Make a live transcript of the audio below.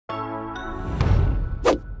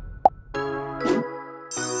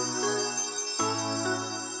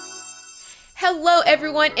Hello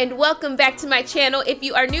everyone and welcome back to my channel. If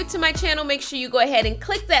you are new to my channel, make sure you go ahead and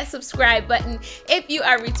click that subscribe button. If you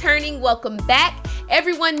are returning, welcome back.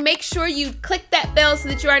 Everyone, make sure you click that bell so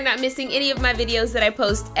that you are not missing any of my videos that I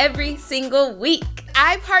post every single week.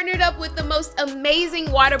 I partnered up with the most amazing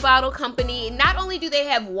water bottle company. Not only do they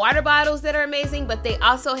have water bottles that are amazing, but they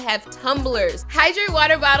also have tumblers. Hydrate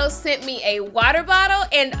Water Bottles sent me a water bottle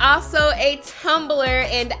and also a tumbler,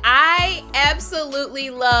 and I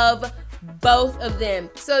absolutely love both of them.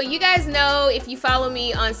 So you guys know, if you follow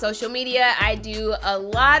me on social media, I do a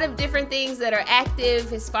lot of different things that are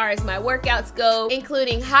active as far as my workouts go,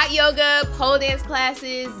 including hot yoga, pole dance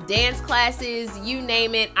classes, you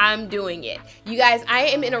name it, I'm doing it. You guys, I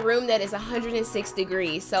am in a room that is 106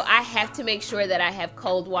 degrees, so I have to make sure that I have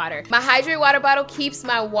cold water. My Hydrate Water Bottle keeps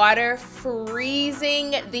my water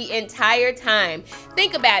freezing the entire time.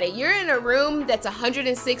 Think about it, you're in a room that's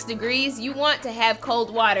 106 degrees, you want to have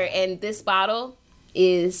cold water, and this bottle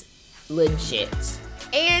is legit.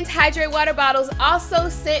 And Hydrate Water Bottles also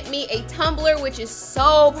sent me a tumbler, which is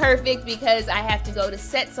so perfect because I have to go to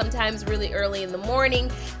set sometimes really early in the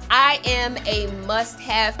morning. I am a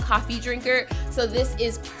must-have coffee drinker, so this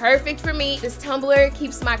is perfect for me. This tumbler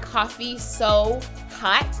keeps my coffee so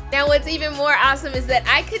hot. Now what's even more awesome is that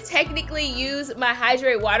I could technically use my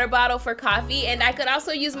Hydrate Water Bottle for coffee, and I could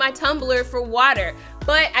also use my tumbler for water.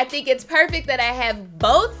 But I think it's perfect that I have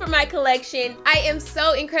both for my collection. I am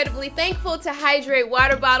so incredibly thankful to Hydrate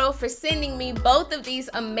Water Bottle for sending me both of these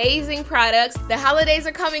amazing products. The holidays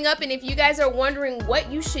are coming up, and if you guys are wondering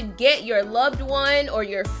what you should get your loved one or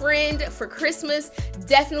your friend for Christmas,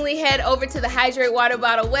 definitely head over to the Hydrate Water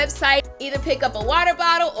Bottle website. Either pick up a water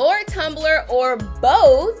bottle or a tumbler or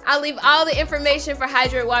both. I'll leave all the information for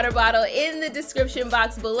Hydrate Water Bottle in the description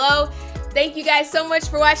box below. Thank you guys so much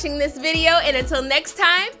for watching this video, and until next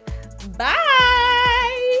time, bye!